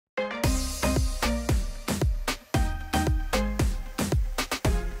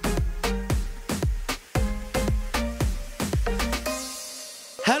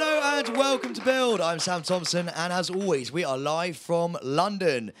welcome to Build. I'm Sam Thompson, and as always, we are live from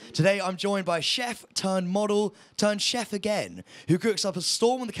London. Today, I'm joined by chef turned model turned chef again, who cooks up a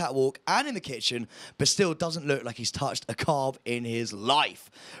storm on the catwalk and in the kitchen, but still doesn't look like he's touched a carb in his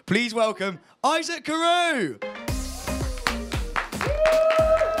life. Please welcome Isaac Carew.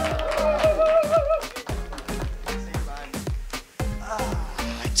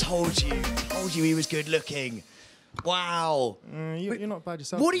 I told you he was good looking. Wow. You're not bad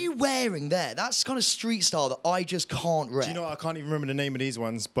yourself. What are you wearing there? That's kind of street style that I just can't rep. Do you know what? I can't even remember the name of these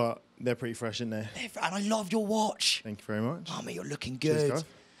ones, but they're pretty fresh, aren't they? And I love your watch. Thank you very much. Oh, mate, you're looking Cheers, good. guys.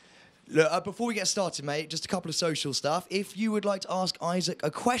 Look, before we get started, mate, just a couple of social stuff. If you would like to ask Isaac a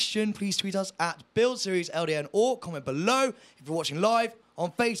question, please tweet us at BuildSeriesLDN or comment below if you're watching live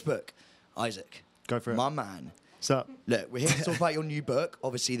on Facebook. Isaac. Go for it. My man. What's up? Look, we're here to talk about your new book,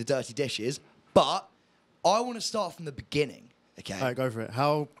 obviously The Dirty Dishes, but I want to start from the beginning, okay? All right, go for it.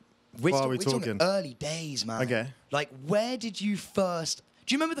 How far are we talking? Early days, man. Okay. Like, where did you first...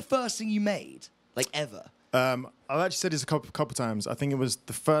 Do you remember the first thing you made? Like, ever? I've actually said this a couple times. I think it was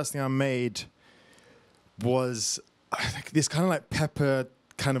the first thing I made was this kind of like pepper,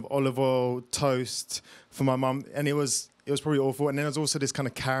 kind of olive oil toast for my mum, and it was probably awful. And then there was also this kind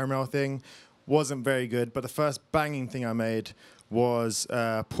of caramel thing. Wasn't very good, but the first banging thing I made was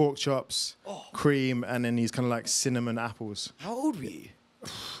pork chops, cream, and then these kind of like cinnamon apples. How old were you?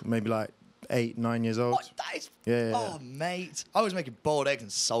 Maybe like 8, 9 years old. What? That is... Yeah. Oh, mate. I was making boiled eggs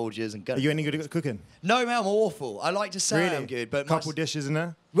and soldiers and... Are you any good at cooking? No, man, I'm awful. I like to say I'm good, but... Couple dishes in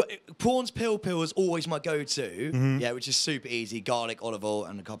there? Prawns pill is always my go-to. Yeah, which is super easy. Garlic, olive oil,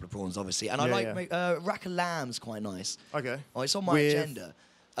 and a couple of prawns, obviously. And I like rack of lamb's quite nice. Okay. Oh, it's on my agenda.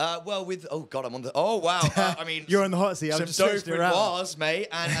 Well, with... Oh, God, I'm on the... Oh, wow. I mean... You're on the hot seat. Some dough bars, mate,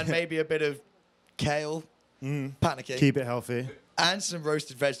 and maybe a bit of kale, panicking. Keep it healthy. And some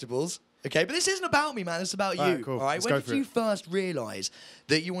roasted vegetables. Okay, but this isn't about me, man. It's about you. Right, cool. All right. Let's When go did for you it. first realise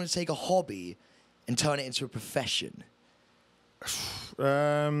that you want to take a hobby and turn it into a profession?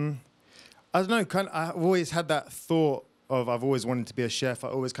 I don't know. I've always had that thought of I've always wanted to be a chef. I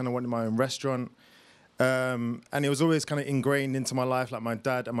always kind of wanted my own restaurant. And it was always kind of ingrained into my life. Like my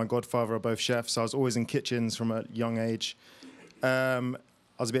dad and my godfather are both chefs. So I was always in kitchens from a young age. I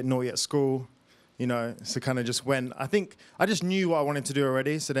was a bit naughty at school. You know, so kind of just went. I think I just knew what I wanted to do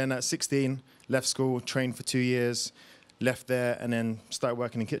already. So then at 16, left school, trained for 2 years, left there, and then started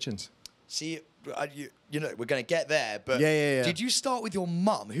working in kitchens. See, you know, we're going to get there, but Yeah. Did you start with your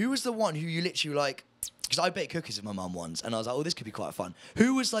mum? Who was the one who you literally like... Because I baked cookies with my mum once, and I was like, oh, this could be quite fun.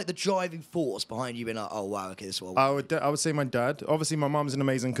 Who was like the driving force behind you being like, oh, wow, okay, this is what I want? I would say my dad. Obviously, my mum's an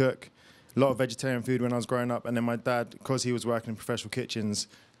amazing cook. A lot of vegetarian food when I was growing up. And then my dad, because he was working in professional kitchens,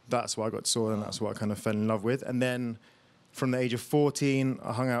 that's what I got saw and that's what I kind of fell in love with. And then from the age of 14,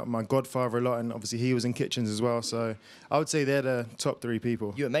 I hung out with my godfather a lot, and obviously he was in kitchens as well. So I would say they're the top 3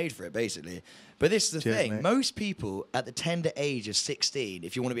 people. You were made for it, basically. But this is the Cheers, thing. mate. Most people at the tender age of 16,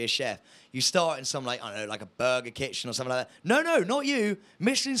 if you want to be a chef, you start in some, like, I don't know, like a burger kitchen or something like that. No, not you.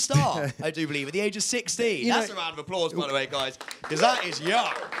 Michelin star, I do believe, at the age of 16. That's a round of applause, by the way, guys, because that is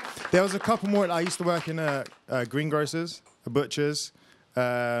young. There was a couple more. I used to work in greengrocers, butchers.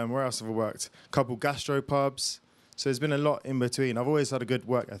 Where else have I worked? A couple gastro pubs. So there's been a lot in between. I've always had a good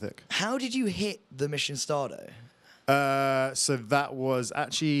work ethic. How did you hit the Michelin star, though? So that was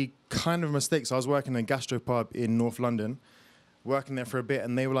actually kind of a mistake. So I was working in a gastro pub in North London, working there for a bit,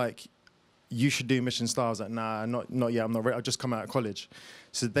 and they were like, you should do Michelin star. I was like, nah, not yet. I'm not ready. I've just come out of college.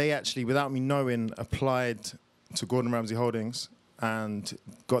 So they actually, without me knowing, applied to Gordon Ramsay Holdings and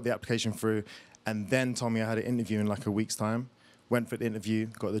got the application through, and then told me I had an interview in like a week's time. Went for the interview,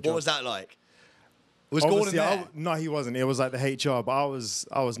 got the job. What was that like? Was Gordon there? No, he wasn't. It was like the HR, but I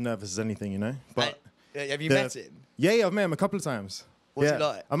was nervous as anything, you know. But have you met him? Yeah, I've met him a couple of times. What's he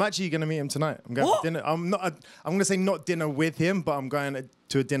like? I'm actually going to meet him tonight. I'm going to dinner. I'm going to say not dinner with him, but I'm going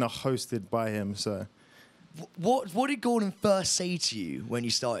to a dinner hosted by him. So, what did Gordon first say to you when you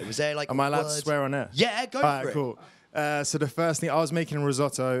started? Was there like? Am I allowed to swear on air? Yeah, go for it. Cool. So the first thing, I was making a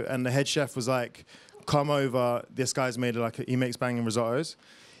risotto, and the head chef was like, "Come over. This guy's made he makes banging risottos."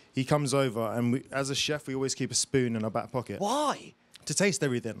 He comes over, and as a chef, we always keep a spoon in our back pocket. Why? To taste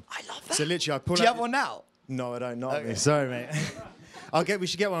everything. I love that. So literally, I pull. Do you have one now? No, I don't. Not Okay. me. Sorry, mate. We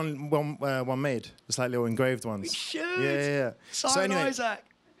should get one made. Just like little engraved ones. We should. Yeah. So anyway, Isaac.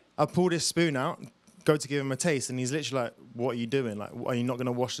 I pull this spoon out, go to give him a taste, and he's literally like, "What are you doing? Like, are you not going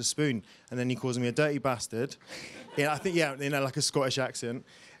to wash the spoon?" And then he calls me a dirty bastard. I think, in like a Scottish accent.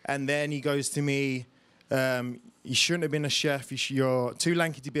 And then he goes to me, You shouldn't have been a chef. You're too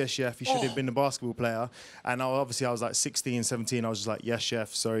lanky to be a chef. You should have been a basketball player. And obviously I was like 16, 17. I was just like, yes,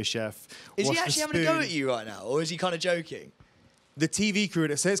 chef. Sorry, chef. Is Wash he the actually having a go spoon. at you right now, or is he kind of joking? The TV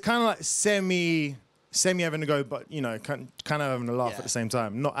crew, so it's kind of like semi having a go, but, you know, kind of having a laugh Yeah. at the same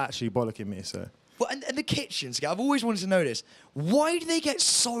time. Not actually bollocking me, so. Well, and the kitchens, I've always wanted to know this. Why do they get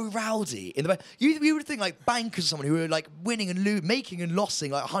so rowdy in the? You would think like bankers, someone who are like winning and making and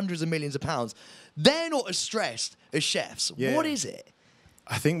losing like hundreds of millions of pounds. They're not as stressed as chefs. Yeah. What is it?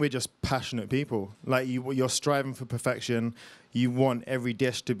 I think we're just passionate people. Like you're striving for perfection. You want every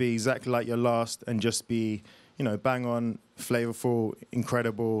dish to be exactly like your last and just be, you know, bang on, flavorful,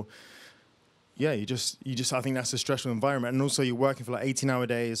 incredible. Yeah, you just. I think that's a stressful environment, and also you're working for like 18-hour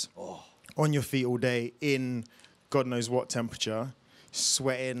days, on your feet all day in God knows what temperature,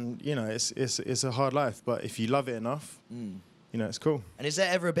 sweating. You know, it's a hard life, but if you love it enough, you know, it's cool. And is there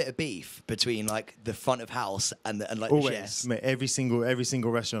ever a bit of beef between like the front of house and like the Always, chefs? mate. Every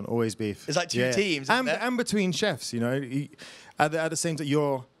single restaurant, always beef. It's like two teams, isn't there? and between chefs. You know, at the same time,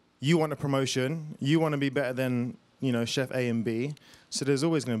 you want a promotion. You want to be better than, you know, chef A and B. So there's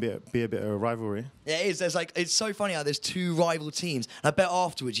always going to be a bit of a rivalry. Yeah, it is. There's like, it's so funny how there's two rival teams. I bet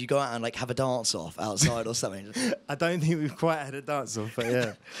afterwards you go out and like have a dance off outside or something. I don't think we've quite had a dance off, but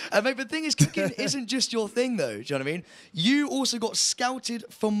yeah. But the thing is, cooking isn't just your thing, though. Do you know what I mean? You also got scouted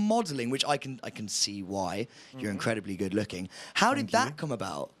for modelling, which I can see why. You're incredibly good looking. How did that come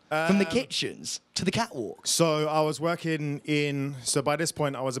about? From the kitchens to the catwalks. So I was working so by this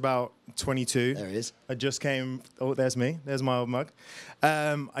point I was about 22. There it is. I just came, there's me, there's my old mug.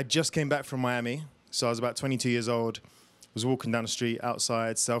 I just came back from Miami. So I was about 22 years old, was walking down the street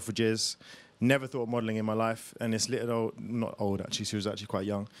outside Selfridges, never thought of modelling in my life. And this little, not old actually, she was actually quite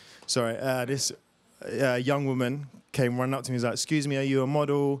young. Sorry, this young woman came running up to me and was like, excuse me, are you a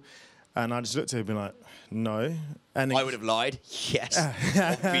model? And I just looked at her and been like, no. And I would have lied. Yes,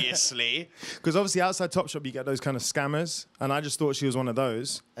 obviously. Because obviously outside Topshop you get those kind of scammers, and I just thought she was one of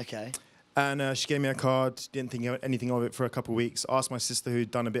those. Okay. And she gave me a card, didn't think anything of it for a couple of weeks. Asked my sister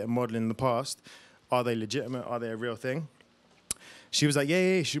who'd done a bit of modelling in the past, are they legitimate? Are they a real thing? She was like,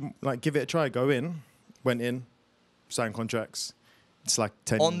 yeah, you should like give it a try. Go in. Went in, signed contracts. It's like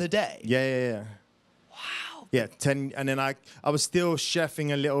 10. On the day? Yeah. Wow. Yeah, 10. And then I was still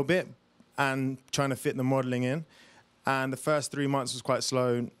chefing a little bit and trying to fit the modelling in. And the first 3 months was quite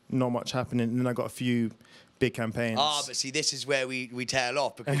slow, not much happening. And then I got a few big campaigns. But see, this is where we tail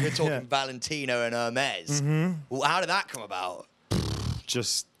off, because we're talking Valentino and Hermes. Well, how did that come about?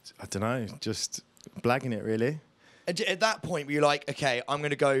 Just, I don't know, just blagging it, really. At that point, were you like, okay, I'm going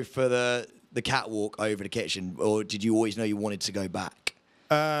to go for the catwalk over the kitchen, or did you always know you wanted to go back?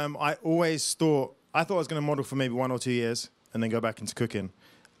 I always thought I was going to model for maybe 1 or 2 years and then go back into cooking.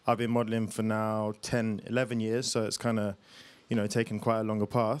 I've been modeling for now 10, 11 years, so it's kind of, you know, taken quite a longer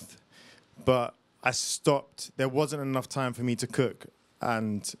path. But I stopped. There wasn't enough time for me to cook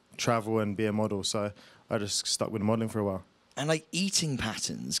and travel and be a model, so I just stuck with modeling for a while. And like eating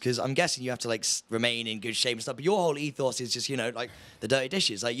patterns, because I'm guessing you have to like remain in good shape and stuff, but your whole ethos is just, you know, like the dirty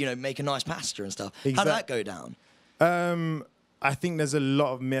dishes, like, you know, make a nice pasta and stuff. How did that go down? I think there's a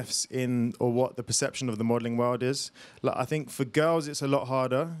lot of myths or what the perception of the modelling world is. Like, I think for girls it's a lot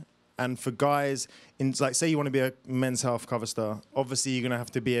harder, and for guys, like say you want to be a Men's Health cover star, obviously you're gonna have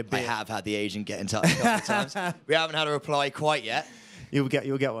to be a bit. I have had the agent get in touch a couple of times. We haven't had a reply quite yet. You'll get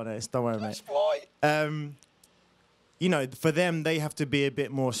one of those. Don't worry, mate. Right. You know, for them they have to be a bit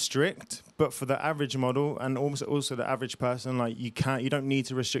more strict, but for the average model and also the average person, like you don't need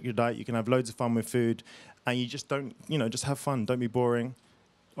to restrict your diet. You can have loads of fun with food, and you just don't, you know, just have fun. Don't be boring.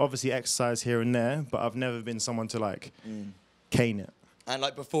 Obviously exercise here and there, but I've never been someone to like cane it. And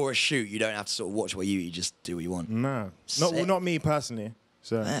like before a shoot, you don't have to sort of watch what you eat. You just do what you want. No, Sick. not me personally.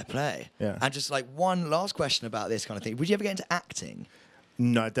 So Fair play. Yeah. And just like one last question about this kind of thing: would you ever get into acting?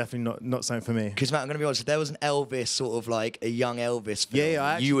 no, definitely not something for me. Because Matt, I'm going to be honest. If there was an Elvis sort of like a young Elvis film,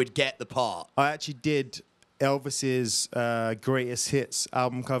 Yeah, you would get the part. I actually did Elvis's Greatest Hits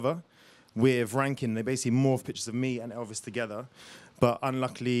album cover with Rankin. They basically morphed pictures of me and Elvis together. But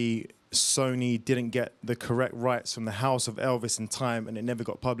unluckily, Sony didn't get the correct rights from the house of Elvis in time, and it never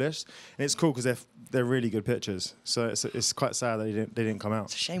got published. And it's cool because they're really good pictures. So it's quite sad that they didn't come out.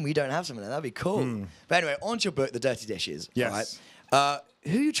 It's a shame we don't have something like that. That'd be cool. But anyway, on to your book, The Dirty Dishes. Yes. Right?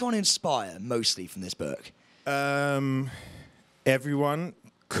 Who are you trying to inspire mostly from this book? Everyone.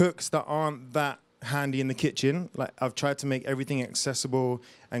 Cooks that aren't that handy in the kitchen. Like, I've tried to make everything accessible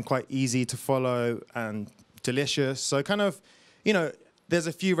and quite easy to follow and delicious. So kind of, you know, there's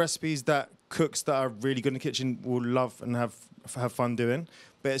a few recipes that cooks that are really good in the kitchen will love and have fun doing.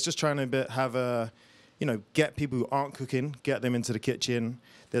 But it's just trying to have a, get people who aren't cooking, get them into the kitchen.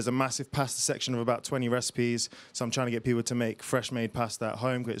 There's a massive pasta section of about 20 recipes. So I'm trying to get people to make fresh made pasta at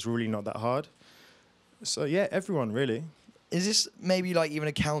home because it's really not that hard. So yeah, everyone really. Is this maybe like even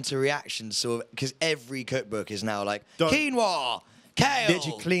a counter reaction sort of, because every cookbook is now like quinoa, kale.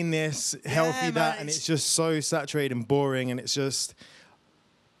 Literally clean this, healthy that, and it's just so saturated and boring, and it's just,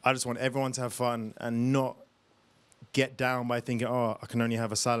 I just want everyone to have fun and not get down by thinking, oh, I can only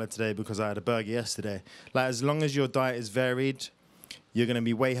have a salad today because I had a burger yesterday. Like, as long as your diet is varied, you're going to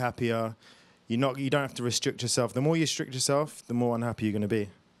be way happier. You don't have to restrict yourself. The more you restrict yourself, the more unhappy you're going to be.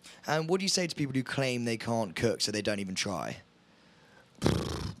 And what do you say to people who claim they can't cook so they don't even try?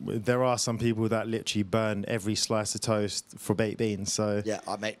 There are some people that literally burn every slice of toast for baked beans. So yeah,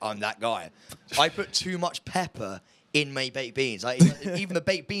 I'm that guy. I put too much pepper in my baked beans. Even the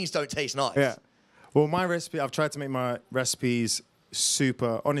baked beans don't taste nice. Yeah. Well, my recipe, I've tried to make my recipes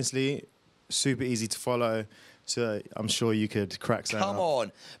super easy to follow. So I'm sure you could crack some. Come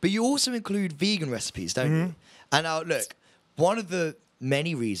on. But you also include vegan recipes, don't you? And now, look, one of the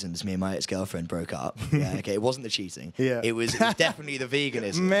many reasons me and my ex-girlfriend broke up, it wasn't the cheating. Yeah. It was definitely the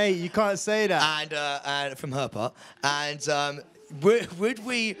veganism. Mate, you can't say that. And from her part. And would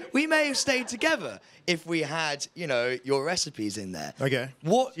we may have stayed together if we had, your recipes in there. Okay.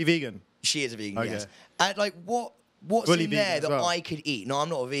 What? You vegan? She is a vegan, okay. yes. And what's Fully in there that well. I could eat? No, I'm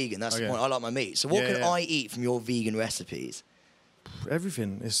not a vegan. That's the point. I like my meat. So what can I eat from your vegan recipes?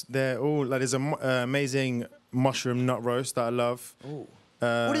 Everything. They're all like, there's an amazing mushroom nut roast that I love. Ooh.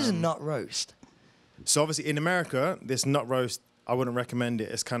 What is a nut roast? So obviously in America, this nut roast, I wouldn't recommend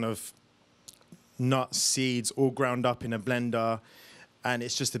it. It's kind of nuts, seeds, all ground up in a blender, and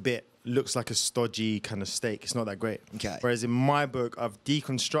it's just looks like a stodgy kind of steak. It's not that great. Okay. Whereas in my book, I've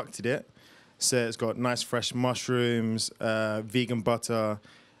deconstructed it. So it's got nice fresh mushrooms, vegan butter, a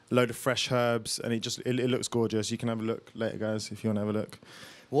load of fresh herbs, and it looks gorgeous. You can have a look later, guys, if you want to have a look.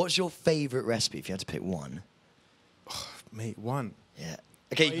 What's your favourite recipe if you had to pick one? Oh, mate, one. Yeah.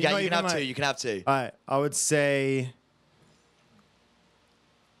 Okay, you can have two. You can have two. All right, I would say...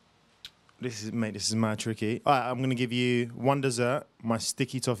 This is mad tricky. All right, I'm going to give you one dessert, my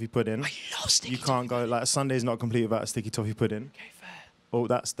sticky toffee pudding. I love sticky toffee. You can't go, like, Sunday's not complete without a sticky toffee pudding. Okay, fair. Oh,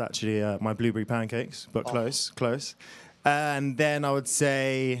 that's actually my blueberry pancakes, but close. And then I would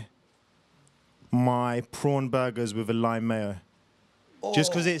say my prawn burgers with a lime mayo. Oh.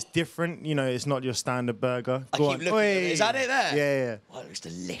 Just because it's different, it's not your standard burger. I keep looking at it. Is that it there? Yeah. Oh, it looks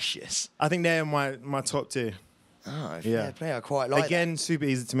delicious. I think they're my top two. Oh, fair play. I quite like Again, super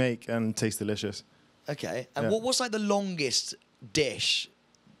easy to make and taste delicious. Okay. And what's like the longest dish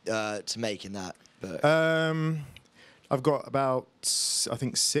to make in that book? I've got about, I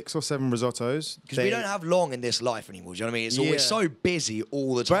think, 6 or 7 risottos. Because we don't have long in this life anymore. Do you know what I mean? It's always so busy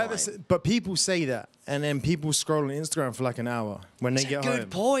all the time. But people say that, and then people scroll on Instagram for like an hour when they get home. Good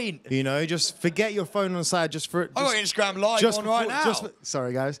point. Just forget your phone on the side just for it. I've got Instagram live on right now.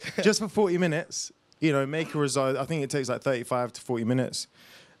 Sorry, guys. Just for 40 minutes, make a risotto. I think it takes like 35 to 40 minutes.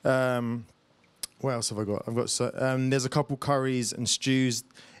 What else have I got? There's a couple curries and stews.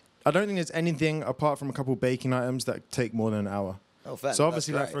 I don't think there's anything apart from a couple baking items that take more than an hour. Oh, fair. So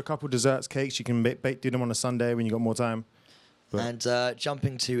obviously, like for a couple desserts, cakes, you can do them on a Sunday when you got more time. But and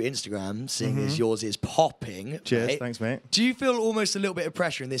jumping to Instagram, seeing as yours is popping. Cheers, right? Thanks, mate. Do you feel almost a little bit of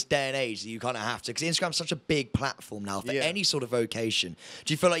pressure in this day and age that you kind of have to? Because Instagram's such a big platform now for any sort of vocation.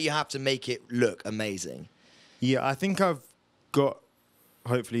 Do you feel like you have to make it look amazing? Yeah, I think I've got.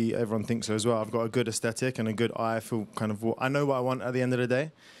 Hopefully, everyone thinks so as well. I've got a good aesthetic and a good eye for kind of I know what I want at the end of the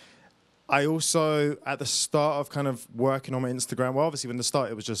day. I also, at the start of kind of working on my Instagram, well, obviously when the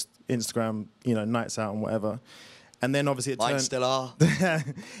start it was just Instagram, nights out and whatever. And then obviously Mine still are.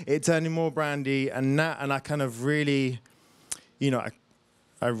 It turned in more brandy, and I kind of really,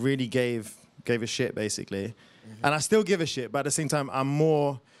 I really gave a shit basically. And I still give a shit, but at the same time, I'm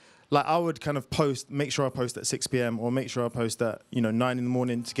more, like I would kind of make sure I post at 6 p.m. or make sure I post at, 9 in the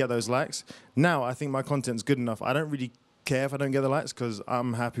morning to get those likes. Now I think my content's good enough. I don't really care if I don't get the likes because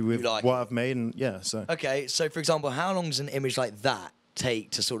I'm happy with what I've made, and so. Okay, so for example, how long does an image like that take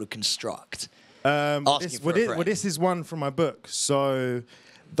to sort of construct? This is one from my book. So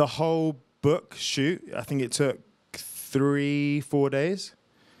the whole book shoot, I think it took 3-4 days.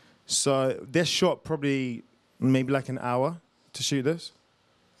 So this shot probably maybe like an hour to shoot this.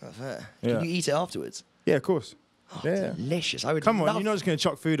 Oh, fair. Can you eat it afterwards? Yeah, of course. Oh, delicious. I would Come on, you're not just going to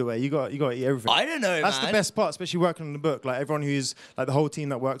chuck food away. You got to eat everything. I don't know, That's the best part, especially working on the book. Like everyone who's, like the whole team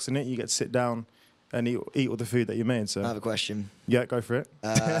that works in it, you get to sit down and eat all the food that you made. So I have a question. Yeah, go for it.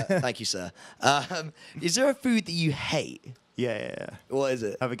 Thank you, sir. Is there a food that you hate? Yeah. What is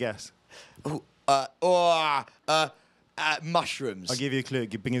it? Have a guess. Oh, Mushrooms. I'll give you a clue.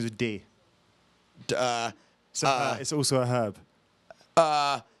 It begins with D. Uh, It's also a herb.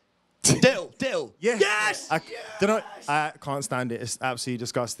 Dill. Yeah. Yes. Don't know. I can't stand it. It's absolutely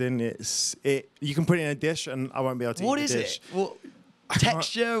disgusting. You can put it in a dish, and I won't be able to eat the dish. What is it?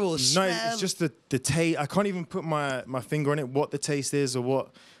 Texture or smell? No, it's just the taste. I can't even put my finger on it. What the taste is or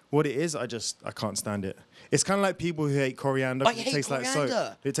what it is. I can't stand it. It's kind of like people who hate coriander. I hate coriander. Like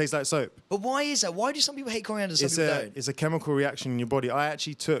soap. It tastes like soap. But why is that? Why do some people hate coriander? Some people don't. It's a chemical reaction in your body.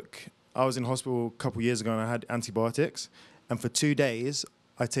 I was in hospital a couple of years ago and I had antibiotics, and for 2 days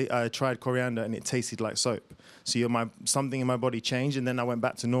I tried coriander and it tasted like soap. So something in my body changed, and then I went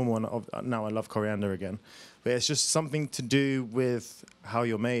back to normal, and now I love coriander again. But it's just something to do with how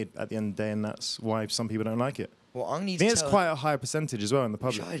you're made at the end of the day, and that's why some people don't like it. Well, I think it's quite a high percentage as well in the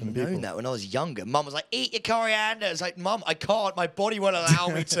public. I had known that when I was younger. Mum was like, eat your coriander. It's like, Mum, I can't. My body won't allow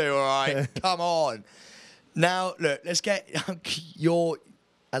me to, all right? Come on. Now, look, let's get your...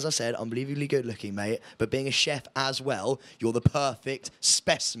 As I said, unbelievably good looking, mate. But being a chef as well, you're the perfect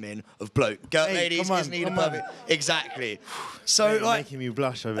specimen of bloke. Girl, hey, ladies, isn't he the perfect? Exactly. So, you're like, making me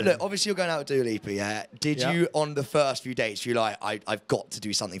blush over look, obviously you're going out with Dua Lipa, yeah? Did you, on the first few dates, you like, I've got to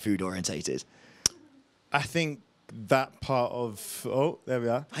do something food orientated? I think that part of... Oh, there we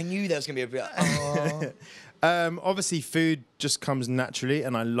are. I knew there was going to be a bit... Obviously, food just comes naturally,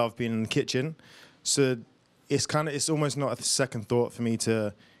 and I love being in the kitchen. So it's almost not a second thought for me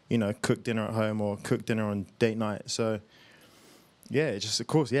to, cook dinner at home or cook dinner on date night. So, yeah, it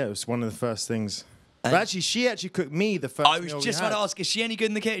was one of the first things. But actually, she cooked me the first meal. I was just about to ask, is she any good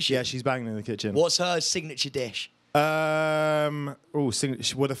in the kitchen? Yeah, she's banging in the kitchen. What's her signature dish? Well,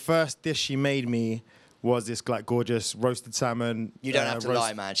 the first dish she made me was this like gorgeous roasted salmon. You don't have to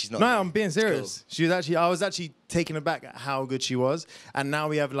lie, man. She's not. No, I'm being serious. Cool. I was actually taken aback at how good she was, and now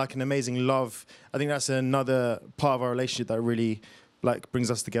we have like an amazing love. I think that's another part of our relationship that really like brings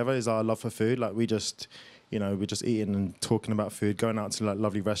us together is our love for food. Like we're just eating and talking about food, going out to like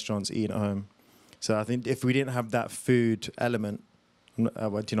lovely restaurants, eating at home. So I think if we didn't have that food element. Do you know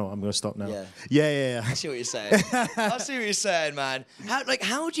what? I'm going to stop now. Yeah. I see what you're saying. I see what you're saying, man.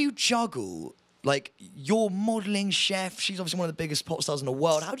 How do you juggle? Like, you're modelling, chef. She's obviously one of the biggest pop stars in the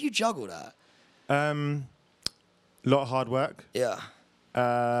world. How do you juggle that? A lot of hard work. Yeah.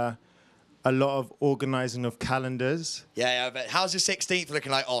 A lot of organising of calendars. Yeah, I bet. How's your 16th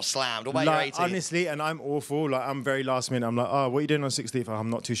looking like? Oh, slammed. What about your 18th? Honestly, and I'm awful. Like, I'm very last minute. I'm like, oh, what are you doing on 16th? I'm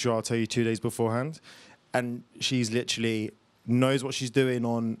not too sure. I'll tell you 2 days beforehand. And she's literally knows what she's doing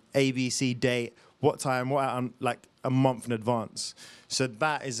on ABC date, what time, like a month in advance. So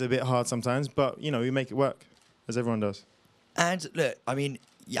that is a bit hard sometimes, but, we make it work, as everyone does. And look, I mean,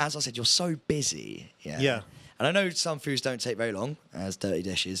 as I said, you're so busy. Yeah. And I know some foods don't take very long, as Dirty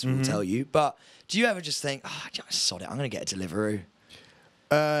Dishes will tell you, but do you ever just think, sod it, I'm going to get a Deliveroo?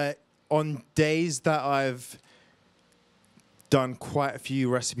 On days that I've done quite a few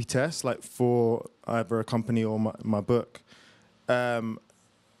recipe tests, like for either a company or my book,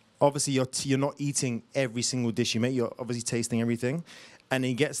 obviously you're not eating every single dish you make. You're obviously tasting everything, and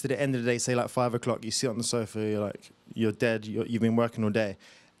it gets to the end of the day, say like 5 o'clock, you sit on the sofa, you're dead. You've been working all day,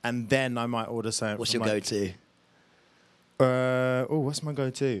 and then I might order something. What's your go-to? What's my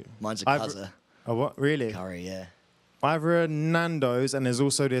go-to? Mine's a cuzzer. Oh, what? Really? Curry, yeah. Either a Nando's, and there's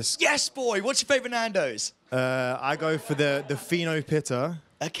also this. Yes, boy. What's your favourite Nando's? I go for the Fino Pitta.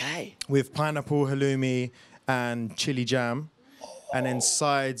 Okay. With pineapple, halloumi, and chili jam. And then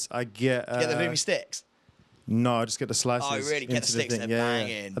sides, I get... get the halloumi sticks? No, I just get the slices. Oh, really? Get the sticks, they're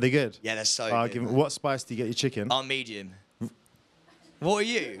banging. Are they good? Yeah, they're so good. What spice do you get your chicken? I'm medium. What are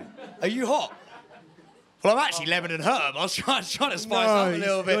you? Are you hot? Well, I'm actually lemon and herb. I was trying to spice up a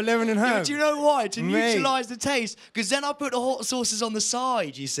little bit. You're lemon and herb. Yeah, but do you know why? To neutralise the taste. Because then I put the hot sauces on the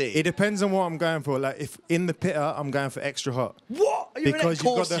side, you see. It depends on what I'm going for. Like, if in the pitta, I'm going for extra hot. What? Because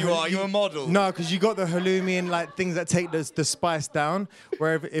you are. You're a model. No, because you got the halloumi and, like, things that take the spice down.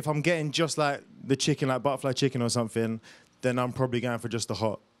 Where if I'm getting just, like, the chicken, like butterfly chicken or something, then I'm probably going for just the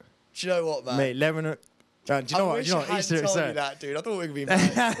hot. Do you know what, man? Mate, lemon... do you know what? I hadn't told you that, dude. I thought we were going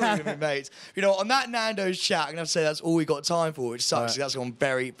to be mates. On that Nando's chat, I'm going to have to say that's all we got time for, which sucks. That's gone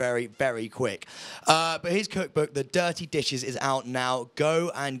very, very, very quick. But his cookbook, The Dirty Dishes, is out now.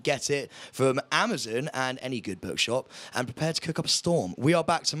 Go and get it from Amazon and any good bookshop and prepare to cook up a storm. We are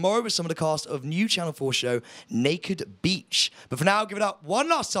back tomorrow with some of the cast of new Channel 4 show, Naked Beach. But for now, give it up one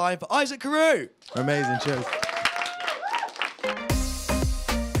last time for Isaac Carew. Amazing, cheers.